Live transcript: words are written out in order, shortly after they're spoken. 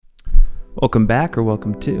Welcome back or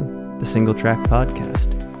welcome to the Single Track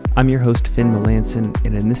Podcast. I'm your host, Finn Melanson,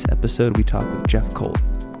 and in this episode, we talk with Jeff Colt,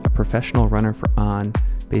 a professional runner for On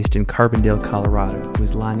based in Carbondale, Colorado, who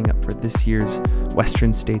is lining up for this year's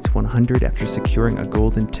Western States 100 after securing a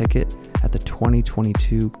golden ticket at the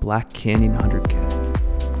 2022 Black Canyon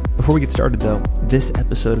 100K. Before we get started, though, this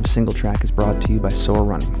episode of Single Track is brought to you by SOAR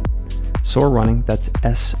Running. SOAR Running, that's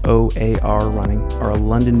S-O-A-R Running, are a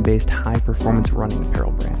London-based high-performance running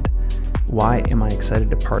apparel brand. Why am I excited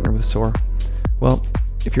to partner with SOAR? Well,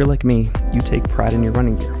 if you're like me, you take pride in your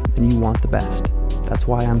running gear and you want the best. That's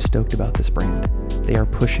why I'm stoked about this brand. They are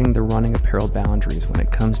pushing the running apparel boundaries when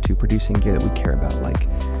it comes to producing gear that we care about, like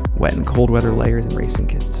wet and cold weather layers and racing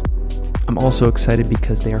kits. I'm also excited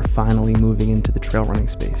because they are finally moving into the trail running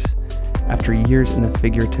space. After years in the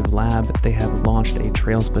figurative lab, they have launched a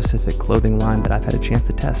trail-specific clothing line that I've had a chance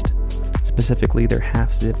to test. Specifically, their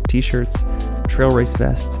half-zip t-shirts, trail race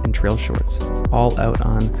vests, and trail shorts, all out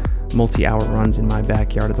on multi-hour runs in my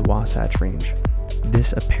backyard of the Wasatch Range.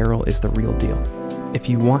 This apparel is the real deal. If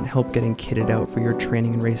you want help getting kitted out for your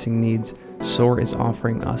training and racing needs, SOAR is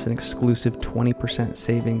offering us an exclusive 20%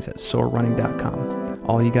 savings at soarrunning.com.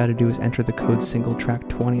 All you got to do is enter the code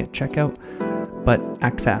SingleTrack20 at checkout, but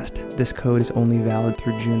act fast. This code is only valid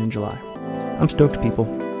through June and July. I'm stoked, people,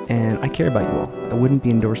 and I care about you all. I wouldn't be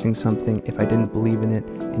endorsing something if I didn't believe in it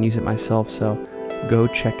and use it myself, so go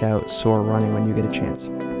check out SOAR Running when you get a chance.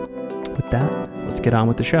 With that, let's get on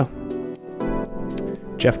with the show.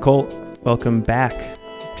 Jeff Colt, welcome back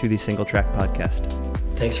to the Single Track Podcast.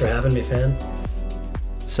 Thanks for having me, Finn.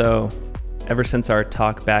 So, ever since our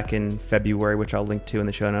talk back in February, which I'll link to in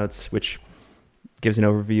the show notes, which gives an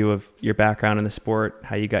overview of your background in the sport,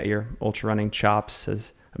 how you got your ultra running chops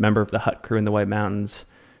as a member of the Hut crew in the White Mountains,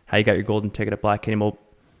 how you got your golden ticket at Black Canyon.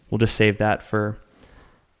 We'll just save that for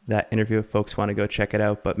that interview if folks want to go check it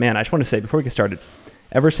out. But man, I just want to say before we get started,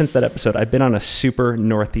 ever since that episode, I've been on a super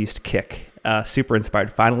Northeast kick, super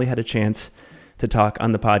inspired. Finally had a chance to talk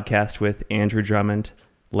on the podcast with Andrew Drummond,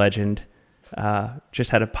 legend.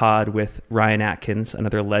 Just had a pod with Ryan Atkins,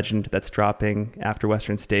 another legend that's dropping after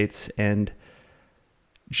Western States, and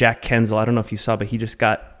Jack Kenzel. I don't know if you saw, but he just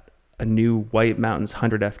got a new White Mountains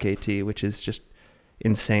 100 FKT, which is just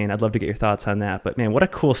insane. I'd love to get your thoughts on that. But man, what a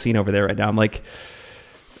cool scene over there right now. I'm like,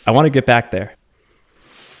 I want to get back there.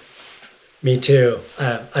 Me too.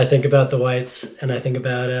 I think about the Whites and I think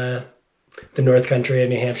about the North Country of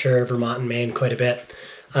New Hampshire, Vermont, and Maine quite a bit.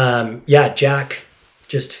 Jack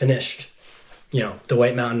just finished, the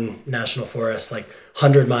White Mountain National Forest, like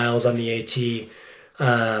 100 miles on the AT,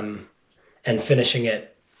 and finishing it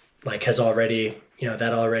has already,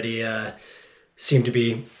 that already seemed to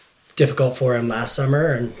be difficult for him last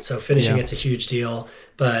summer. And so finishing it's a huge deal,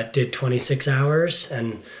 but did 26 hours.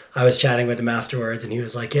 And I was chatting with him afterwards and he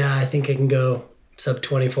was like, yeah, I think I can go sub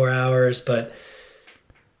 24 hours, but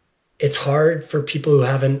it's hard for people who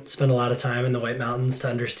haven't spent a lot of time in the White Mountains to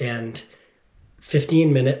understand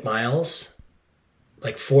 15-minute miles,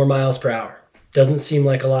 like 4 miles per hour. Doesn't seem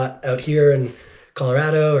like a lot out here in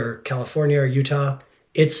Colorado or California or Utah.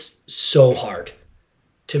 It's so hard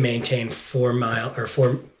to maintain 4 miles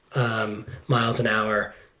an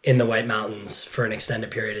hour in the White Mountains for an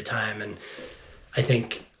extended period of time. And I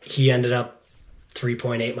think he ended up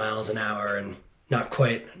 3.8 miles an hour and not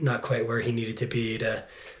quite where he needed to be to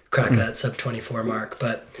crack that sub 24 mark.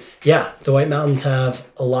 But yeah, the White Mountains have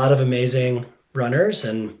a lot of amazing runners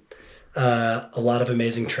and a lot of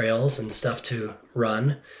amazing trails and stuff to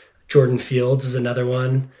run. Jordan Fields is another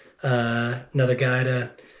one, another guy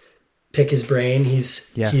to pick his brain.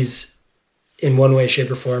 He's in one way,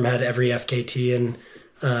 shape, or form had every FKT in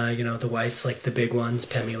the Whites, like the big ones,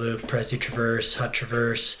 Pemi Loop, Prezi Traverse, Hut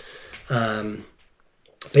Traverse. Trying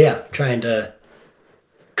to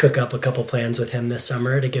cook up a couple plans with him this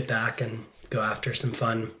summer to get back and go after some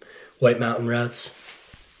fun White Mountain routes.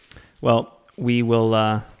 Well, we'll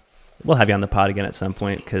have you on the pod again at some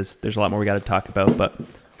point because there's a lot more we got to talk about. But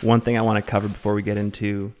one thing I want to cover before we get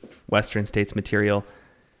into Western States material,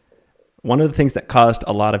 one of the things that caused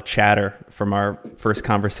a lot of chatter from our first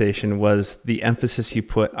conversation was the emphasis you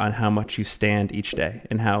put on how much you stand each day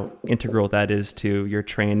and how integral that is to your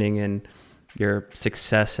training and your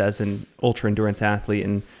success as an ultra endurance athlete.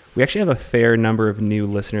 And we actually have a fair number of new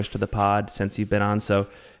listeners to the pod since you've been on. So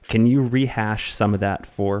can you rehash some of that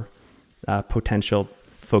for potential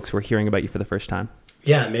folks who are hearing about you for the first time?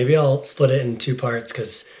 Yeah, maybe I'll split it in two parts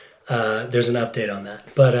because there's an update on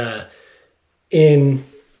that. But in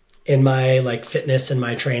my fitness and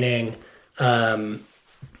my training, I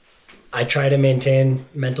try to maintain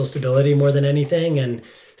mental stability more than anything. And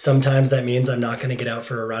sometimes that means I'm not going to get out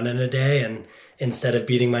for a run in a day. And instead of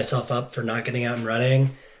beating myself up for not getting out and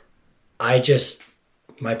running,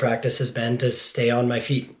 my practice has been to stay on my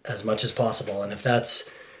feet as much as possible. And if that's,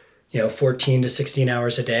 14 to 16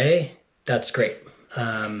 hours a day, that's great.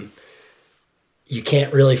 You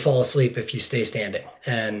can't really fall asleep if you stay standing.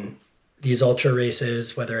 And these ultra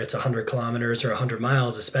races, whether it's 100 kilometers or 100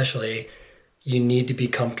 miles, especially, you need to be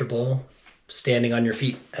comfortable standing on your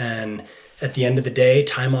feet. And at the end of the day,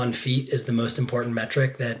 time on feet is the most important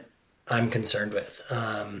metric that I'm concerned with.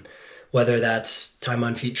 Whether that's time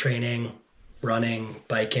on feet training, running,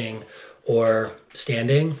 biking, or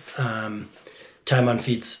standing, time on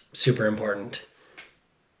feet's super important.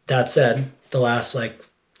 That said, the last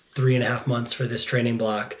 3.5 months for this training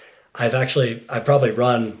block, I've probably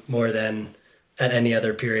run more than at any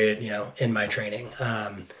other period, in my training.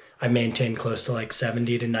 I maintained close to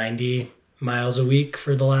 70 to 90 miles a week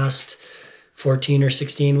for the last 14 or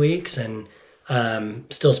 16 weeks, and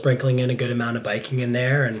still sprinkling in a good amount of biking in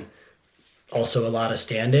there, and also a lot of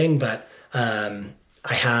standing. But I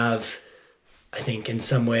have, I think, in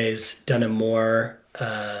some ways done a more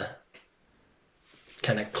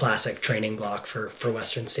kind of classic training block for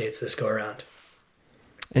Western States this go around.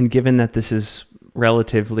 And given that this is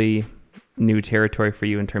relatively new territory for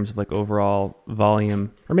you in terms of overall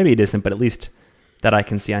volume, or maybe it isn't, but at least that I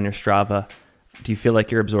can see on your Strava, do you feel like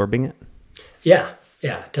you're absorbing it? Yeah,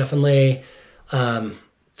 definitely.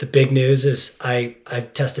 The big news is I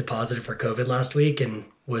tested positive for COVID last week and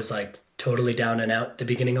was totally down and out the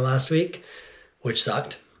beginning of last week, which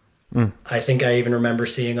sucked. I think I even remember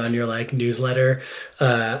seeing on your newsletter,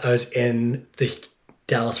 I was in the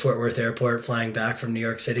Dallas-Fort Worth airport flying back from New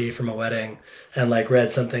York City from a wedding, and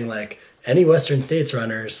read something any Western States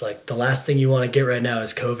runners, the last thing you want to get right now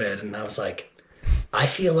is COVID. And I was I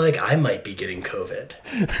feel like I might be getting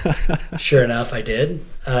COVID. Sure enough, I did.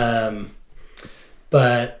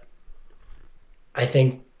 But I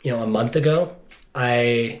think, a month ago,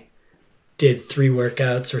 I did 3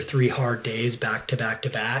 workouts or 3 hard days back to back to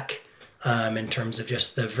back, in terms of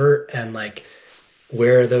just the vert and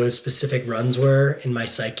where those specific runs were in my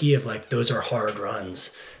psyche of those are hard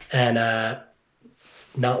runs. And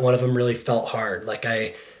not one of them really felt hard.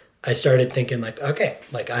 I started thinking okay,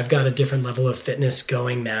 I've got a different level of fitness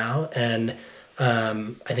going now. And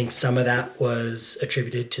I think some of that was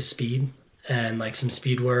attributed to speed and some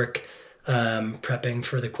speed work, prepping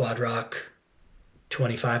for the Quad Rock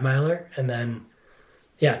 25 miler. And then,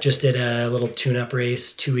 just did a little tune-up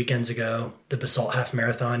race 2 weekends ago, the Basalt Half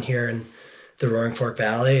Marathon here in the Roaring Fork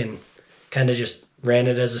Valley, and kind of just ran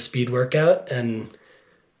it as a speed workout. And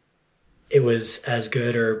it was as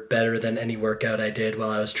good or better than any workout I did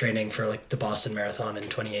while I was training for the Boston Marathon in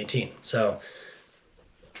 2018. So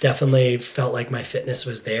definitely felt like my fitness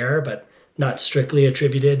was there, but not strictly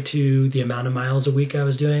attributed to the amount of miles a week I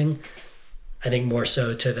was doing. I think more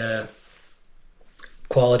so to the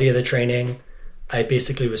quality of the training. I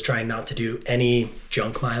basically was trying not to do any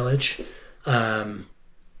junk mileage,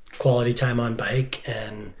 quality time on bike,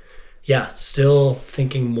 and still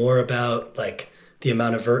thinking more about the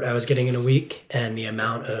amount of vert I was getting in a week and the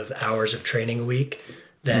amount of hours of training a week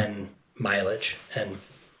than mileage. And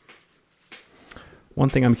one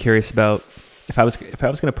thing I'm curious about, if I was going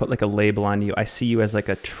to put a label on you, I see you as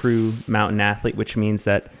a true mountain athlete, which means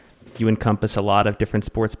that you encompass a lot of different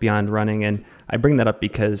sports beyond running. And I bring that up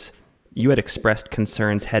because you had expressed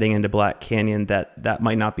concerns heading into Black Canyon that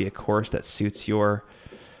might not be a course that suits your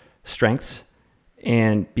strengths.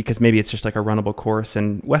 And because maybe it's just a runnable course,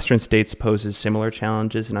 and Western States poses similar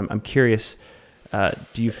challenges. And I'm curious,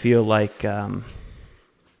 do you feel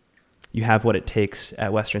you have what it takes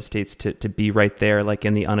at Western States to be right there,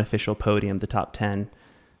 in the unofficial podium, the top 10?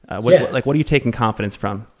 What are you taking confidence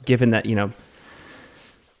from, given that, you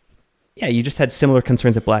just had similar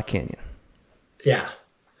concerns at Black Canyon? Yeah.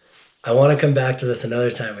 I want to come back to this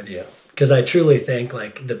another time with you, because I truly think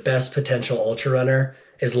the best potential ultra runner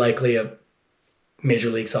is likely a Major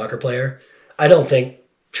League Soccer player. I don't think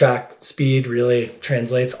track speed really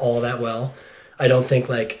translates all that well. I don't think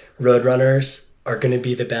road runners are going to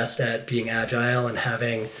be the best at being agile and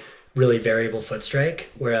having really variable foot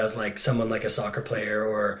strike, whereas someone like a soccer player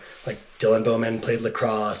or Dylan Bowman played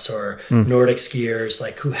lacrosse, or Nordic skiers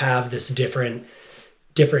who have this different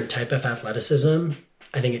type of athleticism,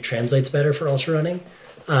 I think it translates better for ultra running.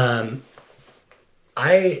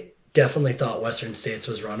 I definitely thought Western States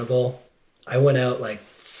was runnable. I went out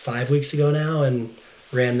 5 weeks ago now and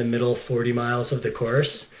ran the middle 40 miles of the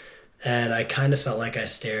course, and I kind of felt like I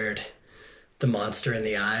stared the monster in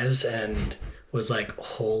the eyes and was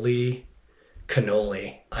holy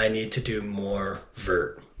cannoli, I need to do more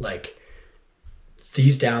vert.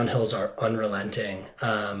 These downhills are unrelenting.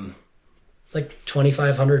 like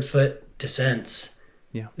 2,500 foot descents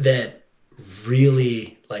Yeah. that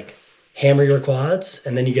really like hammer your quads,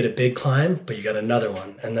 and then you get a big climb, but you got another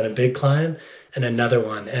one, and then a big climb and another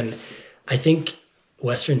one. And I think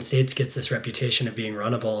Western States gets this reputation of being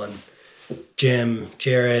runnable, and Jim,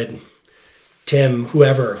 Jared, Tim,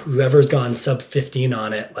 whoever's gone sub 15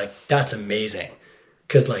 on it, like that's amazing.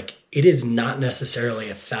 Cause like it is not necessarily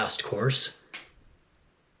a fast course.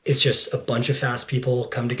 It's just a bunch of fast people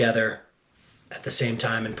come together at the same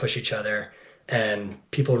time and push each other, and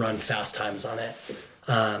people run fast times on it.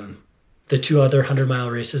 The two other 100-mile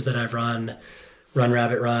races that I've run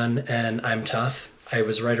Rabbit Run and I'm Tough, I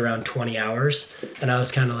was right around 20 hours, and I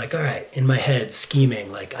was kind of like, all right, in my head, scheming,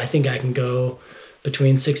 like I think I can go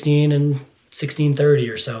between 16 and 16:30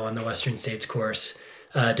 or so on the Western States course,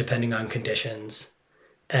 depending on conditions.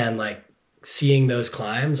 And like seeing those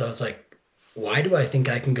climbs, I was like, why do I think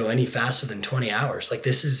I can go any faster than 20 hours? Like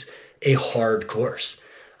this is a hard course.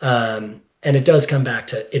 And it does come back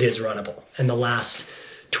to, it is runnable. And the last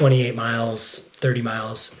 28 miles, 30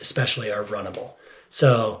 miles especially are runnable.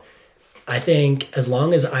 So I think as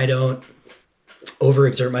long as I don't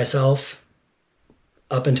overexert myself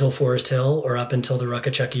up until Forest Hill or up until the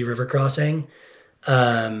Ruckacheckie River crossing,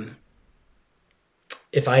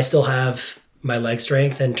 if I still have my leg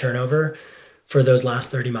strength and turnover for those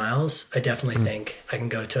last 30 miles, I definitely think I can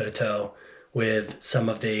go toe to toe with some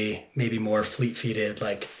of the maybe more fleet-feeted,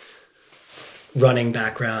 like running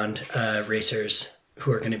background racers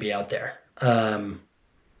who are going to be out there.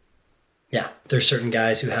 Yeah, there's certain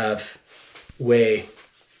guys who have way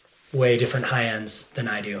different high ends than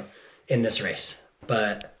I do in this race.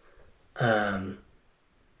 But I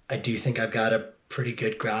do think I've got a pretty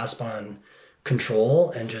good grasp on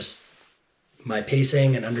control and just my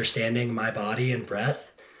pacing and understanding my body and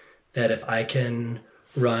breath, that if I can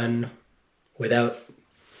run without,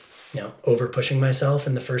 over pushing myself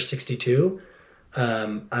in the first 62,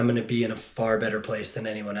 I'm going to be in a far better place than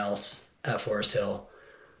anyone else at Forest Hill,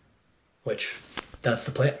 which that's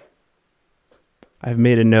the plan. I've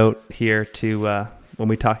made a note here to, when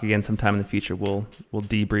we talk again sometime in the future, we'll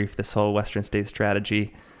debrief this whole Western States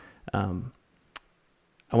strategy. I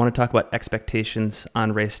want to talk about expectations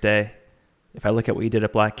on race day. If I look at what you did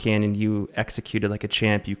at Black Canyon, you executed like a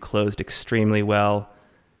champ. You closed extremely well.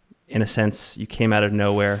 In a sense, you came out of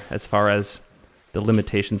nowhere as far as the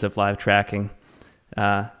limitations of live tracking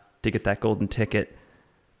to get that golden ticket.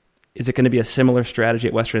 Is it going to be a similar strategy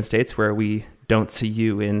at Western States where we don't see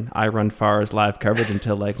you in iRunFar's live coverage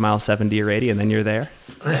until like mile 70 or 80 and then you're there?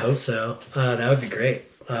 I hope so. That would be great.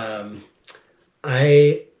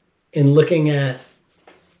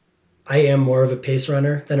 I am more of a pace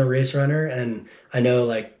runner than a race runner. And I know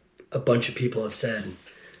like a bunch of people have said,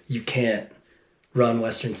 you can't run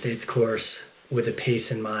Western States course with a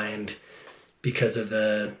pace in mind because of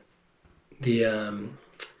the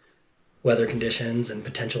weather conditions and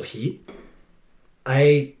potential heat.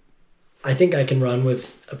 I think I can run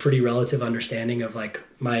with a pretty relative understanding of like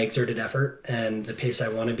my exerted effort and the pace I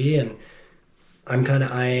want to be. And I'm kind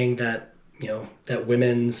of eyeing that, that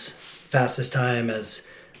women's fastest time as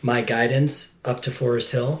my guidance up to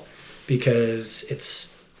Forest Hill, because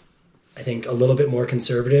it's, I think, a little bit more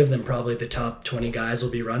conservative than probably the top 20 guys will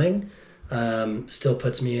be running. Still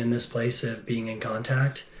puts me in this place of being in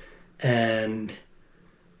contact. And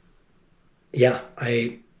yeah,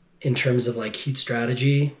 in terms of like heat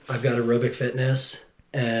strategy, I've got aerobic fitness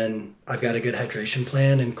and I've got a good hydration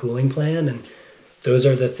plan and cooling plan. And those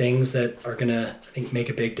are the things that are going to, I think, make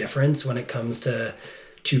a big difference when it comes to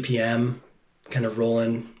 2 p.m. kind of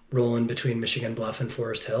rolling between Michigan Bluff and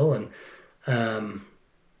Forest Hill. And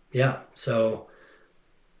so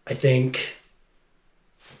I think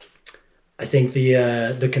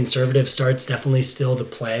the conservative start's definitely still the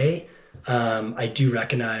play. I do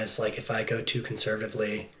recognize like if I go too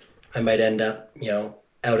conservatively, I might end up,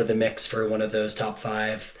 out of the mix for one of those top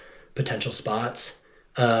 5 potential spots.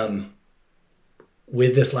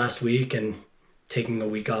 With this last week and taking a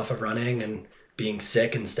week off of running and being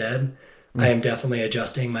sick instead, I am definitely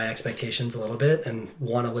adjusting my expectations a little bit and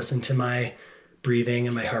want to listen to my breathing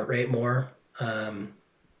and my heart rate more, kind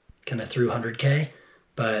of through 100K,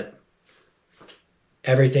 but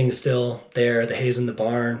everything's still there. The hay's in the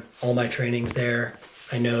barn, all my training's there.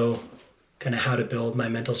 I know kind of how to build my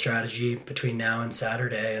mental strategy between now and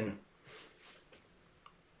Saturday, and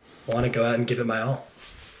want to go out and give it my all.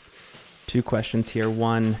 2 questions here.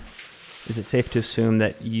 One, is it safe to assume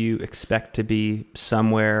that you expect to be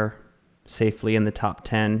somewhere safely in the top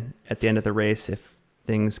 10 at the end of the race if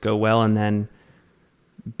things go well? And then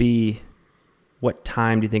B, what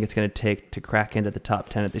time do you think it's going to take to crack into the top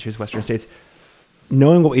 10 at this year's Western States?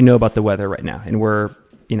 knowing what we know about the weather right now, and we're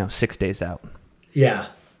 6 days out. Yeah.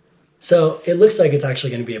 So it looks like it's actually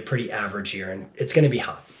going to be a pretty average year, and it's going to be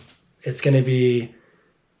hot. It's going to be,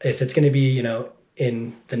 if it's going to be,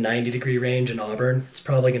 in the 90-degree range in Auburn, it's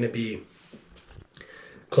probably going to be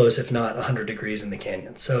close, if not 100 degrees in the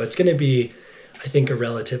canyon. So it's going to be, I think, a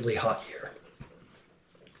relatively hot year.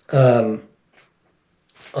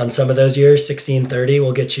 On some of those years, 1630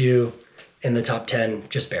 will get you in the top 10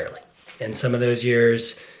 just barely. And some of those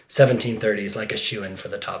years, 1730 is like a shoo-in for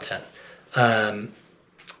the top 10.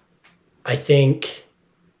 I think,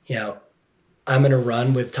 I'm going to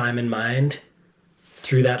run with time in mind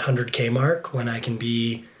through that 100K mark when I can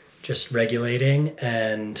be just regulating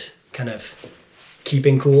and kind of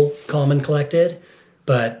keeping cool, calm, and collected.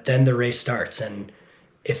 But then the race starts. And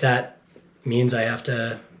if that means I have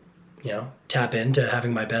to, tap into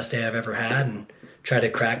having my best day I've ever had and try to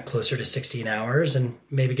crack closer to 16 hours and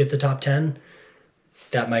maybe get the top 10,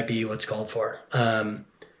 that might be what's called for.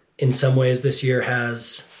 In some ways, this year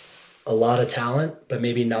has a lot of talent, but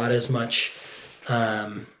maybe not as much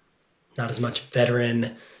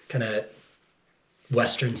veteran kind of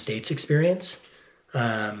Western States experience.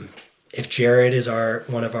 If Jared is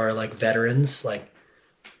one of our like veterans, like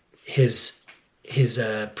his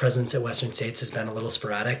presence at Western States has been a little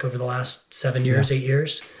sporadic over the last 7 years, 8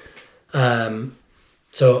 years.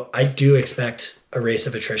 So I do expect a race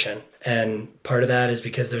of attrition. And part of that is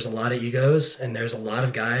because there's a lot of egos and there's a lot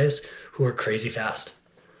of guys who are crazy fast.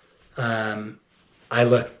 I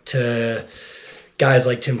look to guys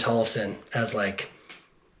like Tim Tollefson as like,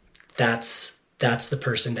 that's the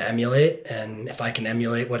person to emulate. And if I can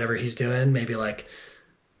emulate whatever he's doing, maybe like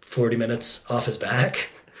 40 minutes off his back.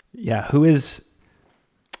 Yeah. Who is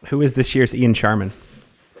this year's Ian Sharman?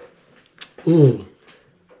 Ooh.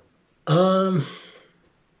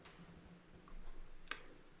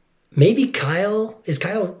 Maybe Kyle. Is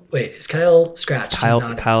Kyle scratched?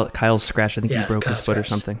 Kyle's scratched. I think he broke his foot or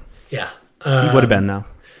something. Yeah. He would have been though.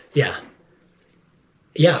 Yeah.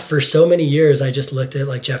 Yeah. For so many years, I just looked at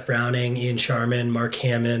like Jeff Browning, Ian Sharman, Mark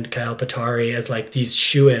Hammond, Kyle Patari as like these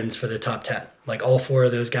shoo-ins for the top 10. Like all four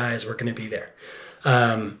of those guys were going to be there.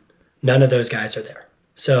 None of those guys are there.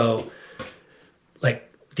 So like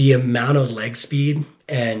the amount of leg speed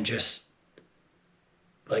and just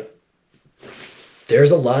like,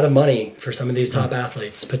 there's a lot of money for some of these top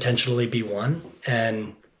athletes potentially be won.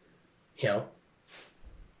 And,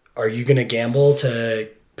 are you going to gamble to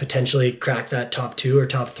potentially crack that top 2 or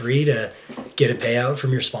top 3 to get a payout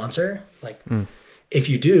from your sponsor? Like, if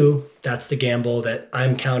you do, that's the gamble that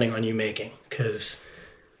I'm counting on you making. Because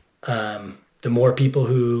the more people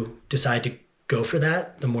who decide to go for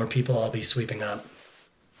that, the more people I'll be sweeping up.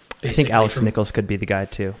 I think Alex Nichols could be the guy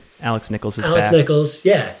too. Alex Nichols is Alex back. Nichols,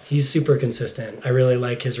 yeah, he's super consistent. I really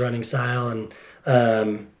like his running style, and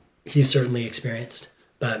he's certainly experienced.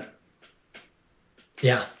 But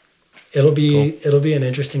yeah, it'll be an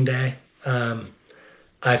interesting day.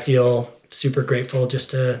 I feel super grateful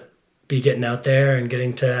just to be getting out there and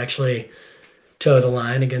getting to actually toe the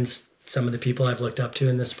line against some of the people I've looked up to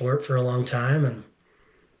in this sport for a long time, and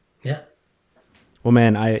yeah. Well,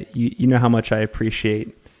 man, you know how much I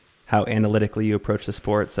appreciate how analytically you approach the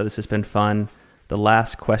sport. So this has been fun. The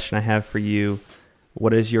last question I have for you,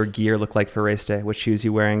 what does your gear look like for race day? What shoes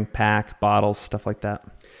you wearing? Pack, bottles, stuff like that?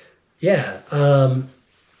 Yeah.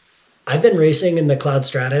 I've been racing in the Cloud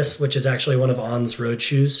Stratus, which is actually one of On's road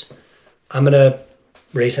shoes. I'm going to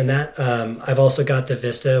race in that. I've also got the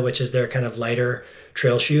Vista, which is their kind of lighter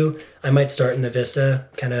trail shoe. I might start in the Vista,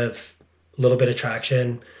 kind of a little bit of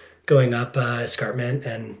traction going up escarpment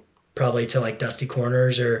and probably to like dusty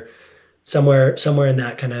corners or somewhere in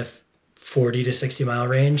that kind of 40 to 60 mile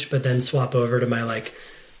range, but then swap over to my like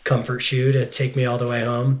comfort shoe to take me all the way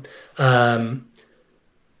home.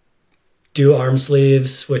 Do arm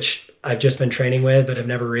sleeves, which I've just been training with, but have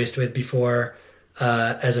never raced with before.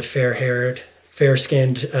 As a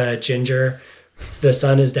fair-skinned ginger, the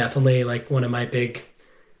sun is definitely like one of my big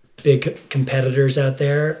competitors out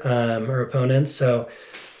there, or opponents. So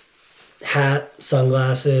hat,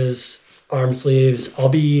 sunglasses, arm sleeves. I'll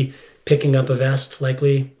be picking up a vest,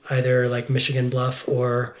 likely either like Michigan Bluff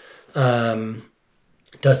or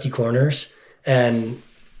Dusty Corners. And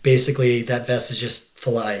basically that vest is just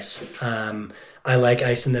full of ice. I like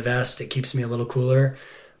ice in the vest. It keeps me a little cooler.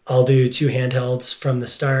 I'll do 2 handhelds from the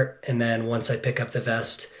start. And then once I pick up the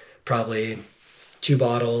vest, probably 2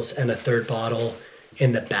 bottles and a 3rd bottle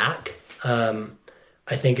in the back.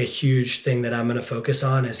 I think a huge thing that I'm going to focus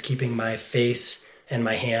on is keeping my face and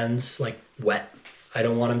my hands like wet. I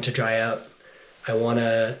don't want them to dry out. I want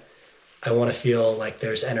to feel like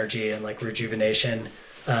there's energy and like rejuvenation.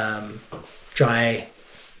 Dry dry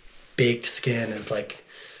baked skin is like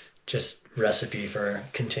just recipe for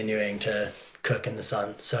continuing to cook in the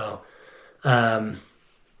sun. So,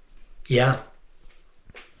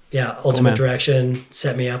 Ultimate Direction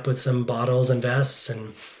set me up with some bottles and vests,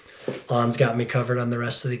 and On's got me covered on the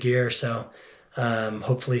rest of the gear. So,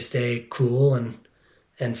 hopefully stay cool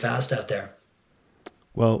and fast out there.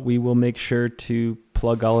 Well, we will make sure to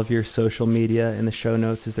plug all of your social media in the show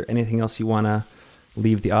notes. Is there anything else you want to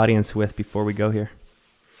leave the audience with before we go here?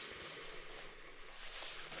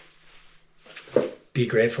 Be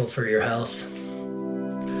grateful for your health.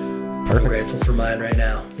 Perfect. I'm grateful for mine right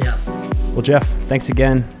now. Yeah. Well, Jeff, thanks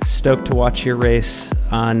again. Stoked to watch your race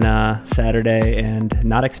on Saturday, and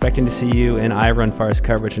not expecting to see you in iRunFar's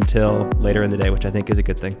coverage until later in the day, which I think is a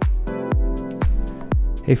good thing.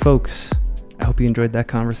 Hey folks, I hope you enjoyed that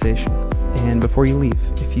conversation. And before you leave,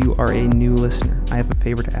 if you are a new listener, I have a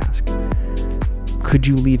favor to ask. Could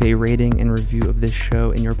you leave a rating and review of this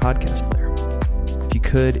show in your podcast player? If you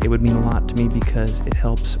could, it would mean a lot to me because it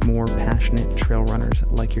helps more passionate trail runners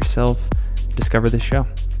like yourself discover this show.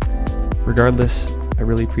 Regardless, I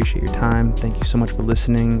really appreciate your time. Thank you so much for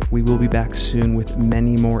listening. We will be back soon with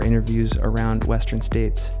many more interviews around Western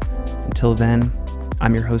states. Until then,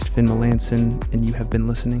 I'm your host, Finn Melanson, and you have been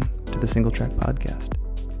listening to the Single Track Podcast.